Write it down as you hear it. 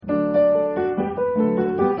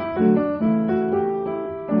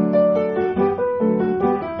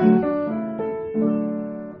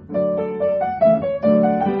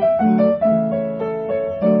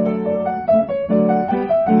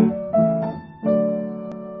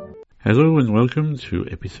Hello and welcome to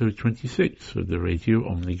episode 26 of the Radio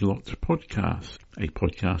Omniglot podcast, a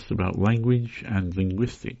podcast about language and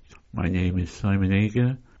linguistics. My name is Simon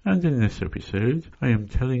Ager, and in this episode I am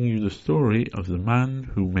telling you the story of the man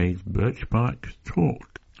who made birch bark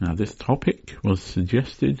talk. Now, this topic was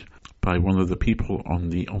suggested by one of the people on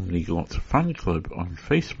the Omniglot fan club on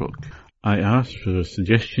Facebook. I asked for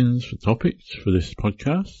suggestions for topics for this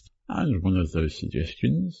podcast, and one of those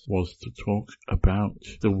suggestions was to talk about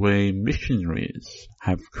the way missionaries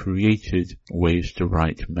have created ways to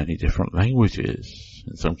write many different languages.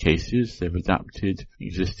 In some cases, they've adapted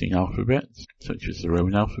existing alphabets, such as the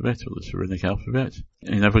Roman alphabet or the Cyrillic alphabet.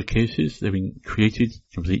 In other cases, they've created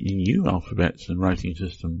completely new alphabets and writing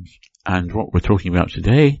systems. And what we're talking about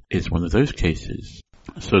today is one of those cases.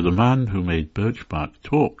 So the man who made birch bark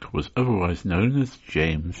talk was otherwise known as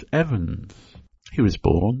James Evans. He was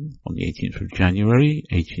born on the 18th of January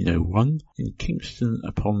 1801 in Kingston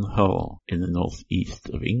upon Hull in the northeast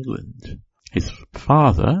of England. His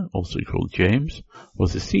father, also called James,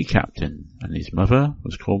 was a sea captain, and his mother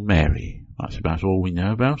was called Mary. That's about all we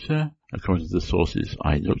know about her, according to the sources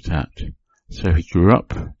I looked at. So he grew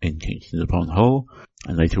up in Kingston upon Hull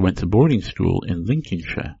and later went to boarding school in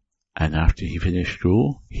Lincolnshire. And after he finished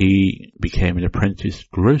school, he became an apprentice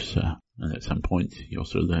grocer. And at some point he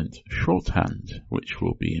also learnt shorthand, which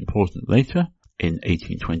will be important later. In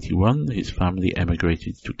 1821 his family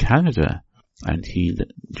emigrated to Canada, and he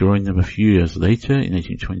joined them a few years later in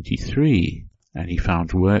 1823, and he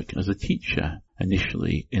found work as a teacher,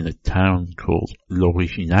 initially in a town called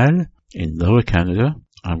L'Original in Lower Canada,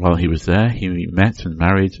 and while he was there he met and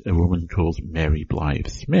married a woman called Mary Blythe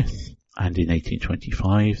Smith. And in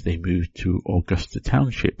 1825 they moved to Augusta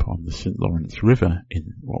Township on the St. Lawrence River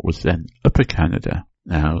in what was then Upper Canada.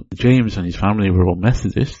 Now, James and his family were all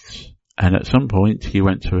Methodists, and at some point he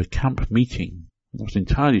went to a camp meeting. I'm not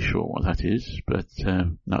entirely sure what that is, but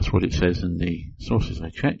that's what it says in the sources I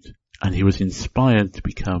checked. And he was inspired to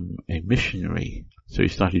become a missionary, so he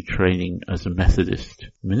started training as a Methodist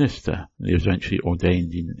minister. He was eventually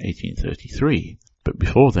ordained in 1833. But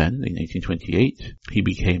before then, in 1828, he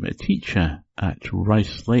became a teacher at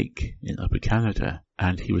Rice Lake in Upper Canada,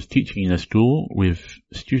 and he was teaching in a school with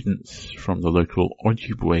students from the local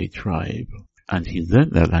Ojibwe tribe. And he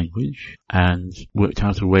learnt their language and worked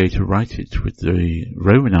out a way to write it with the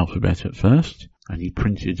Roman alphabet at first, and he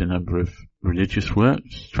printed a number of religious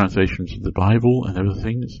works, translations of the Bible and other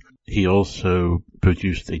things. He also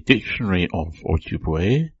produced a dictionary of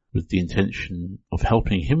Ojibwe, with the intention of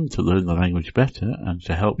helping him to learn the language better and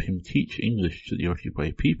to help him teach English to the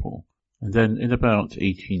Ojibwe people. And then in about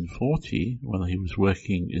 1840, while he was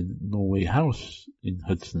working in Norway House in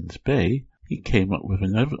Hudson's Bay, he came up with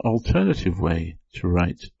another alternative way to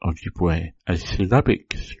write Ojibwe, a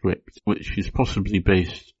syllabic script, which is possibly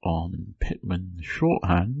based on Pitman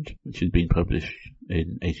shorthand, which had been published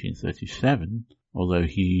in 1837, although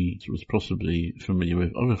he was possibly familiar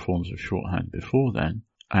with other forms of shorthand before then.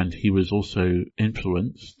 And he was also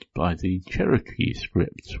influenced by the Cherokee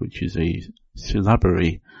script, which is a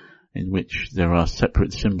syllabary in which there are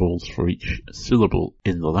separate symbols for each syllable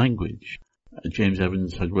in the language. James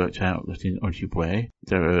Evans had worked out that in Ojibwe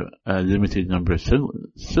there are a limited number of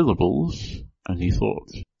syllables, and he thought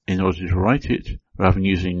in order to write it, rather than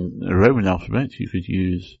using the Roman alphabet, you could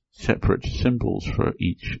use separate symbols for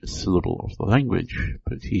each syllable of the language.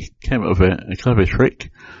 But he came up with a clever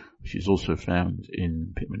trick, which is also found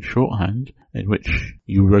in Pitman shorthand, in which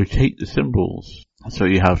you rotate the symbols. So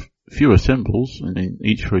you have fewer symbols, and in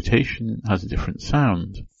each rotation has a different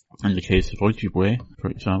sound. In the case of Ojibwe,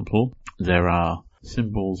 for example, there are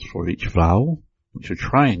symbols for each vowel, which are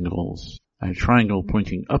triangles. A triangle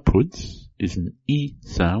pointing upwards is an E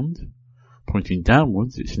sound. Pointing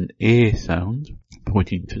downwards, it's an A sound.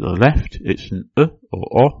 Pointing to the left, it's an or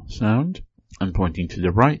O sound. And pointing to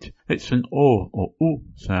the right, it's an O or U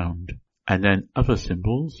sound. And then other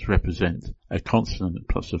symbols represent a consonant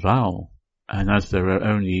plus a vowel. And as there are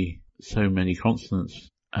only so many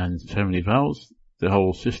consonants and so many vowels, the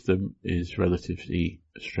whole system is relatively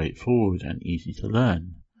straightforward and easy to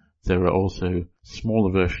learn. There are also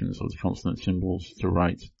smaller versions of the consonant symbols to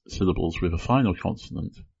write syllables with a final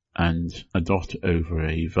consonant, and a dot over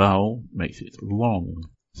a vowel makes it long.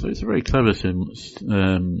 So it's a very clever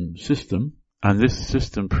system. And this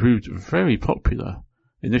system proved very popular.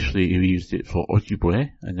 Initially he used it for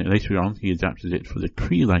Ojibwe, and then later on he adapted it for the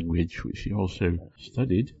Cree language, which he also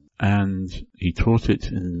studied. And he taught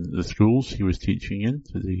it in the schools he was teaching in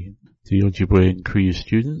to the Ojibwe and Cree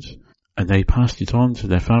students. and they passed it on to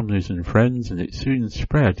their families and friends, and it soon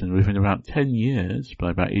spread, and within about 10 years,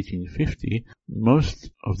 by about 1850,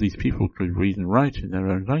 most of these people could read and write in their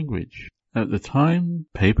own language. At the time,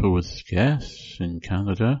 paper was scarce in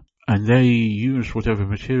Canada, and they used whatever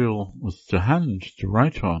material was to hand to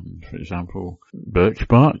write on. For example, birch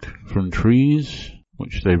bark from trees,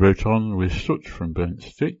 which they wrote on with soot from burnt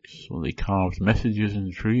sticks, or they carved messages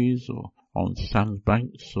in trees or on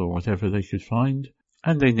sandbanks or whatever they could find.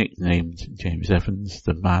 And they nicknamed James Evans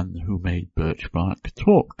the man who made birch bark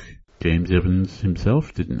talk. James Evans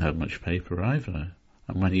himself didn't have much paper either,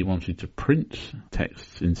 and when he wanted to print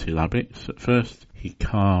texts in syllabics, at first he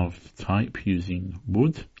carved type using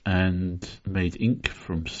wood and made ink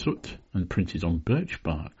from soot and printed on birch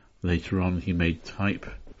bark. Later on he made type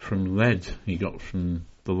from lead he got from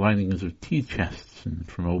the linings of tea chests and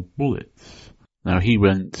from old bullets. Now he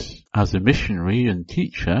went as a missionary and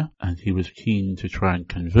teacher, and he was keen to try and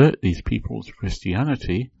convert these people to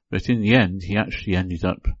Christianity, but in the end he actually ended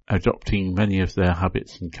up adopting many of their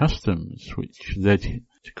habits and customs, which led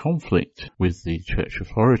to conflict with the church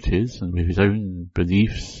authorities and with his own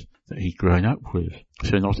beliefs that he'd grown up with.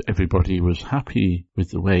 So not everybody was happy with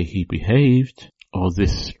the way he behaved, or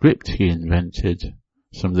this script he invented.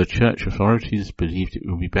 Some of the church authorities believed it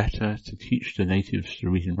would be better to teach the natives to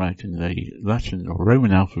read and write in the Latin or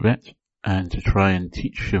Roman alphabet, and to try and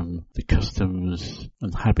teach them the customs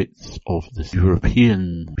and habits of the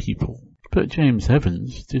European people. But James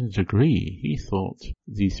Evans didn't agree. He thought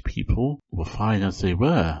these people were fine as they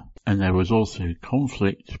were, and there was also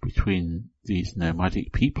conflict between these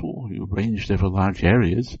nomadic people who ranged over large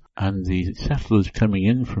areas and the settlers coming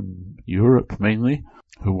in from Europe mainly,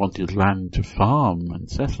 who wanted land to farm and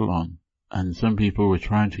settle on. And some people were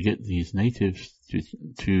trying to get these natives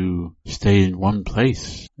to stay in one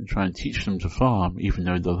place and try and teach them to farm, even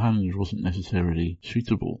though the land wasn't necessarily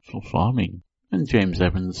suitable for farming. And James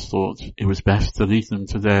Evans thought it was best to leave them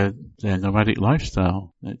to their nomadic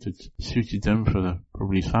lifestyle. It had suited them for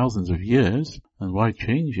probably thousands of years, and why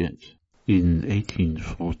change it? In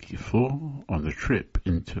 1844, on a trip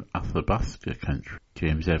into Athabasca country,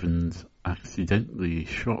 James Evans accidentally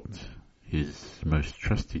shot his most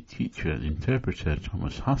trusted teacher and interpreter,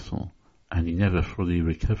 Thomas Hassel, and he never fully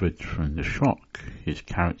recovered from the shock. His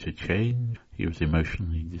character changed, he was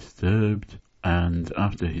emotionally disturbed, and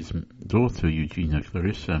after his daughter Eugenia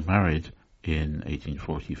Clarissa married in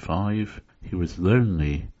 1845, he was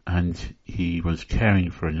lonely, and he was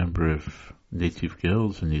caring for a number of native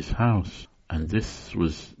girls in his house, and this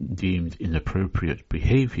was deemed inappropriate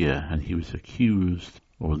behaviour, and he was accused,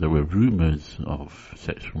 or there were rumours of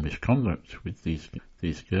sexual misconduct with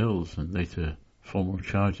these girls, and later formal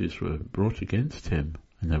charges were brought against him,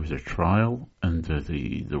 and there was a trial under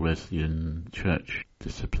the Wesleyan Church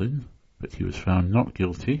discipline, but he was found not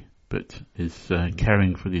guilty. But his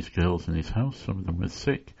caring for these girls in his house, some of them were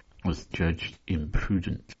sick, was judged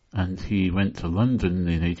imprudent, and he went to London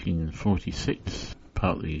in 1846,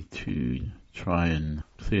 partly to try and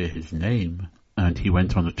clear his name, and he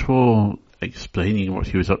went on a tour explaining what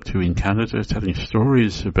he was up to in Canada, telling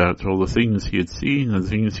stories about all the things he had seen and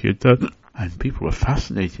things he had done, and people were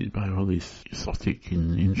fascinated by all these exotic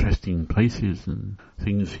and interesting places and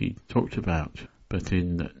things he talked about. But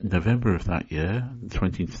in November of that year, the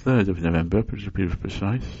 23rd of November, to be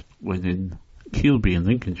precise, when in Keelby in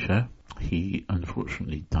Lincolnshire, he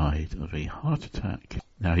unfortunately died of a heart attack.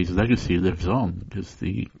 Now his legacy lives on because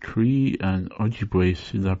the Cree and Ojibwe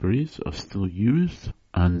syllabaries are still used,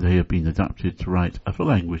 and they have been adapted to write other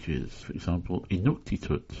languages. For example,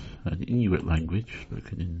 Inuktitut, an Inuit language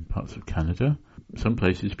spoken in parts of Canada. Some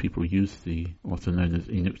places people use what are known as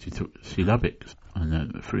Inuktitut syllabics,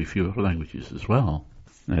 and very few other languages as well.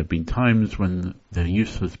 There have been times when their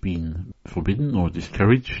use has been forbidden or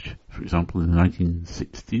discouraged. For example, in the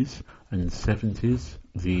 1960s and 70s,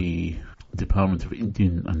 the Department of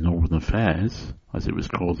Indian and Northern Affairs, as it was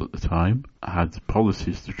called at the time, had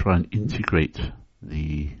policies to try and integrate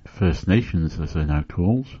the First Nations, as they're now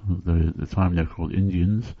called, at the time they're called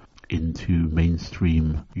Indians, into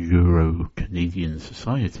mainstream Euro-Canadian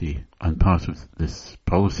society. And part of this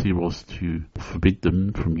policy was to forbid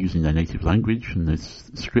them from using their native language and this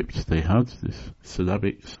script they had, this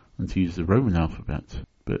syllabics, and to use the Roman alphabet.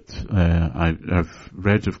 But I've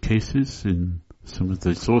read of cases in some of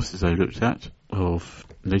the sources I looked at of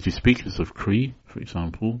native speakers of Cree, for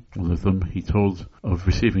example. One of them, he told of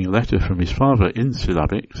receiving a letter from his father in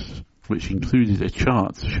syllabics, which included a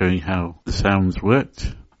chart showing how the sounds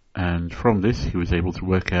worked, and from this he was able to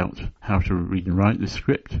work out how to read and write the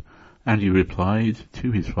script, and he replied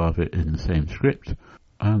to his father in the same script,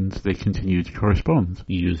 and they continued to correspond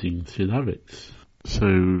using syllabics.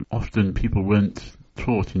 So often people weren't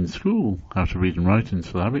taught in school how to read and write in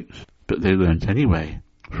syllabics, but they learnt anyway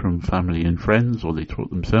from family and friends, or they taught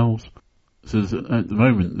themselves. So at the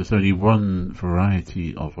moment there's only one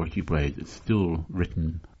variety of Ojibwe that's still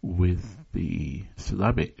written with the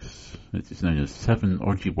syllabics. It is known as 7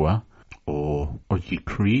 Ojibwa, or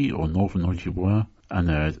Ojikri, or Northern Ojibwa, and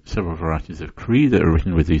there are several varieties of Cree that are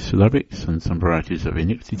written with these syllabics, and some varieties of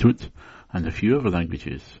Inuktitut, and a few other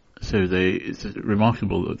languages. So it's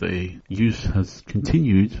remarkable that their use has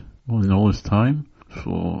continued in all this time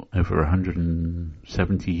for over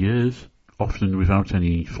 170 years, often without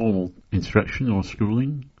any formal instruction or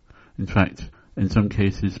schooling. In fact, in some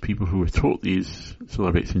cases, people who were taught these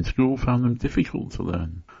syllabics in school found them difficult to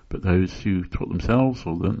learn, but those who taught themselves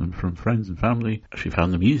or learnt them from friends and family actually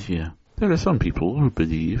found them easier. There are some people who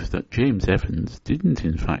believe that James Evans didn't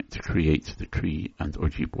in fact create the Cree and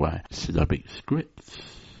Ojibwe syllabic scripts.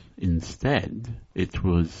 Instead, it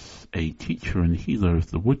was a teacher and healer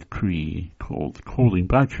of the Wood Cree called Calling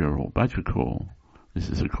Badger, or Badger Call. This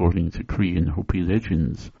is according to Cree and Hopi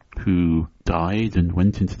legends, who died and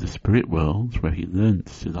went into the spirit world where he learnt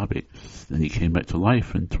syllabics. Then he came back to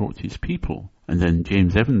life and taught his people. And then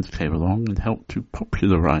James Evans came along and helped to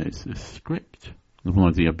popularize this script. And one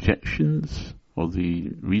of the objections, or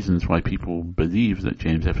the reasons why people believe that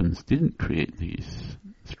James Evans didn't create these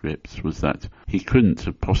scripts, was that he couldn't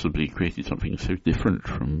have possibly created something so different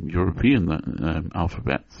from European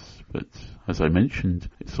alphabets. But as I mentioned,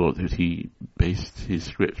 it's thought that he based his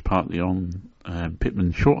script partly on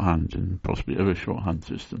Pitman shorthand and possibly other shorthand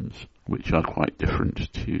systems, which are quite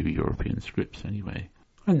different to European scripts anyway.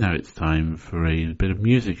 And now it's time for a bit of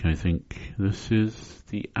music, I think. This is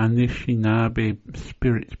the Anishinaabe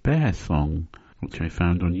Spirit Bear song, which I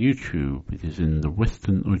found on YouTube. It is in the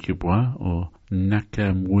Western Ojibwa, or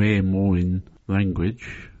Nakamwe-Moin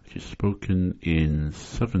language, which is spoken in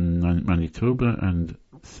southern Manitoba and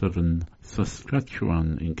southern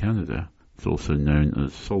Saskatchewan in Canada. It's also known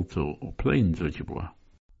as Salto or Plains Ojibwa.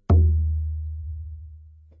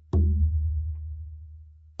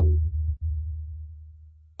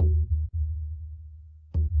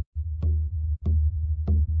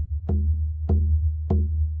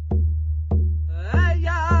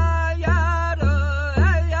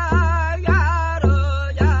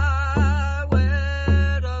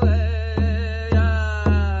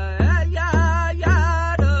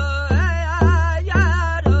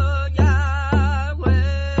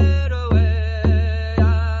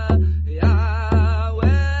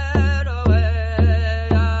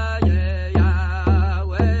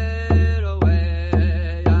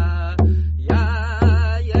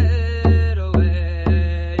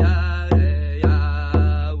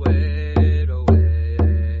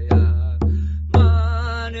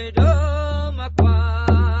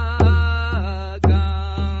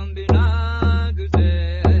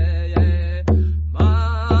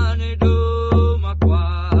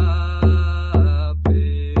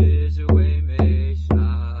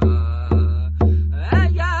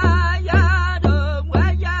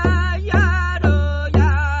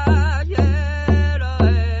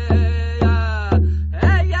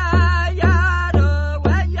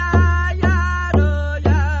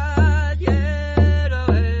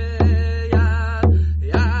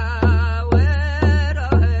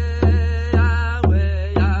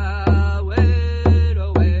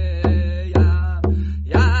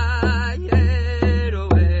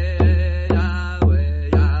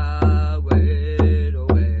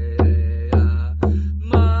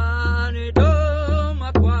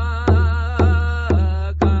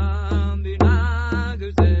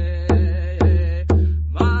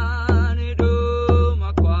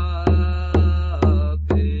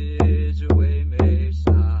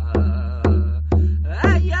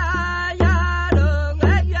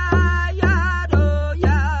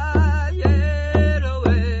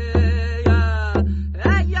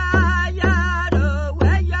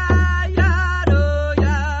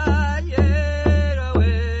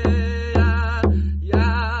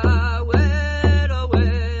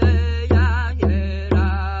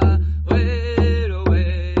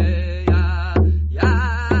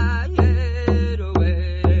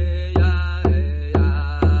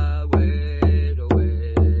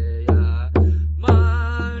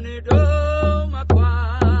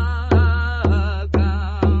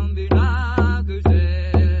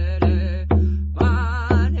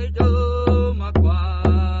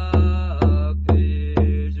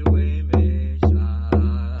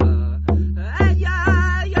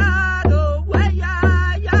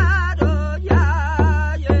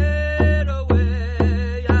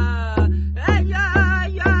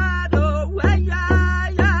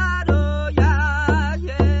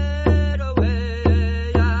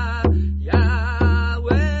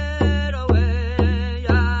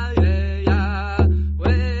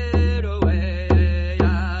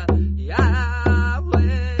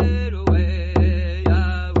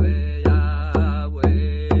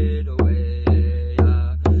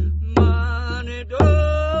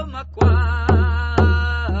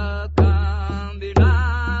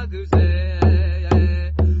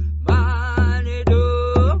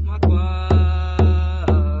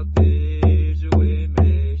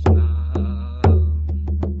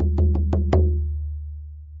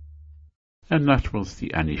 And that was the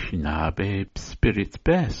Anishinaabe Spirit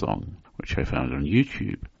Bear song, which I found on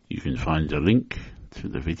YouTube. You can find a link to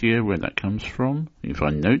the video where that comes from. You can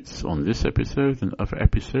find notes on this episode and other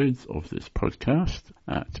episodes of this podcast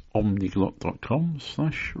at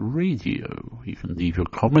omniglot.com/radio. You can leave your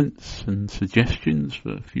comments and suggestions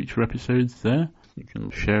for future episodes there. You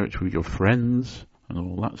can share it with your friends and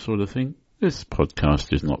all that sort of thing. This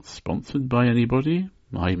podcast is not sponsored by anybody.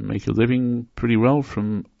 I make a living pretty well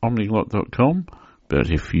from omniglot.com,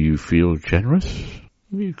 but if you feel generous,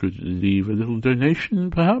 you could leave a little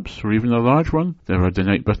donation, perhaps, or even a large one. There are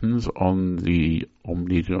donate buttons on the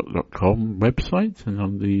omniglot.com website and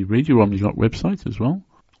on the Radio Omniglot website as well.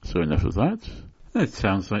 So enough of that. It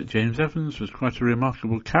sounds like James Evans was quite a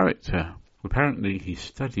remarkable character. Apparently he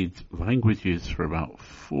studied languages for about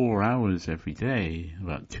 4 hours every day,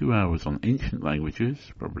 about 2 hours on ancient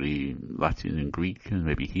languages, probably Latin and Greek and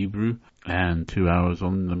maybe Hebrew, and 2 hours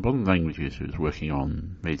on the modern languages he was working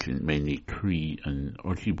on, mainly Cree and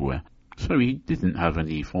Ojibwe. So he didn't have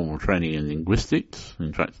any formal training in linguistics.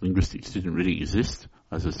 In fact, linguistics didn't really exist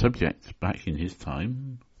as a subject back in his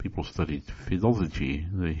time. People studied philology,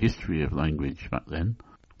 the history of language back then.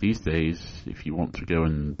 These days, if you want to go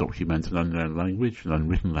and document an unlearned language, an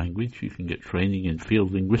unwritten language, you can get training in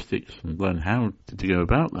field linguistics and learn how to go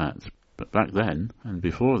about that. But back then, and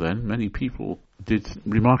before then, many people did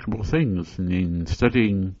remarkable things in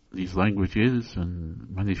studying these languages and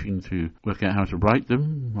managing to work out how to write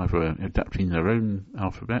them, either adapting their own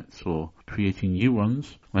alphabets or creating new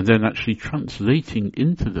ones, and then actually translating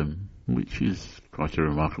into them, which is quite a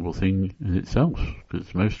remarkable thing in itself,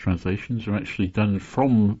 because most translations are actually done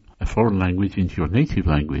from a foreign language into your native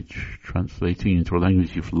language. Translating into a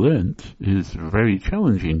language you've learnt is very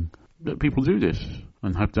challenging, but people do this,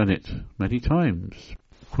 and have done it many times.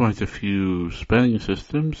 Quite a few spelling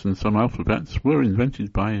systems and some alphabets were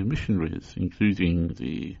invented by missionaries, including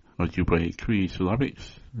the Ojibwe Cree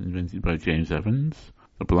syllabics, invented by James Evans,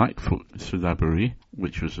 the Blackfoot syllabary,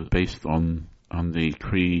 which was based on the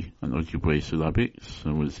Cree and Ojibwe syllabics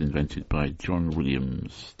and was invented by John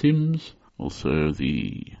Williams Timms. Also,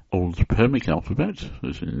 the Old Permic alphabet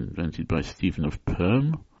was invented by Stephen of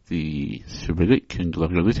Perm. The Cyrillic and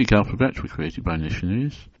Glagolitic alphabet were created by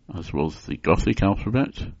missionaries, as well as the Gothic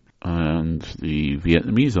alphabet and the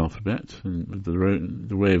Vietnamese alphabet. And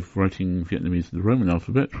the way of writing Vietnamese, the Roman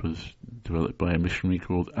alphabet, was developed by a missionary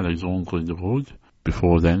called Alexandre de Rhodes.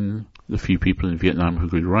 Before then, the few people in Vietnam who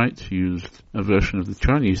could write used a version of the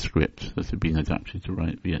Chinese script that had been adapted to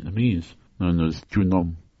write Vietnamese, known as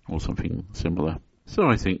Junom, or something similar. So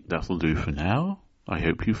I think that'll do for now. I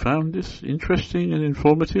hope you found this interesting and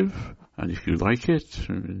informative, and if you like it,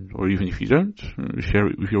 or even if you don't, share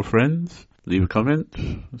it with your friends, leave a comment,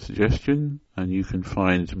 a suggestion, and you can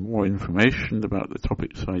find more information about the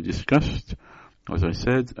topics I discussed, as I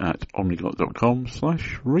said, at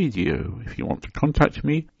omniglot.com/radio. If you want to contact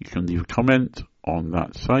me, you can leave a comment on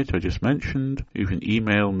that site I just mentioned. You can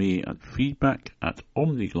email me at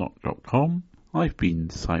feedback@omniglot.com. I've been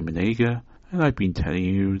Simon Ager, and I've been telling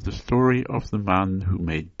you the story of the man who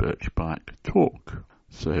made Birch Bark talk.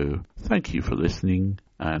 So, thank you for listening,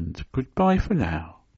 and goodbye for now.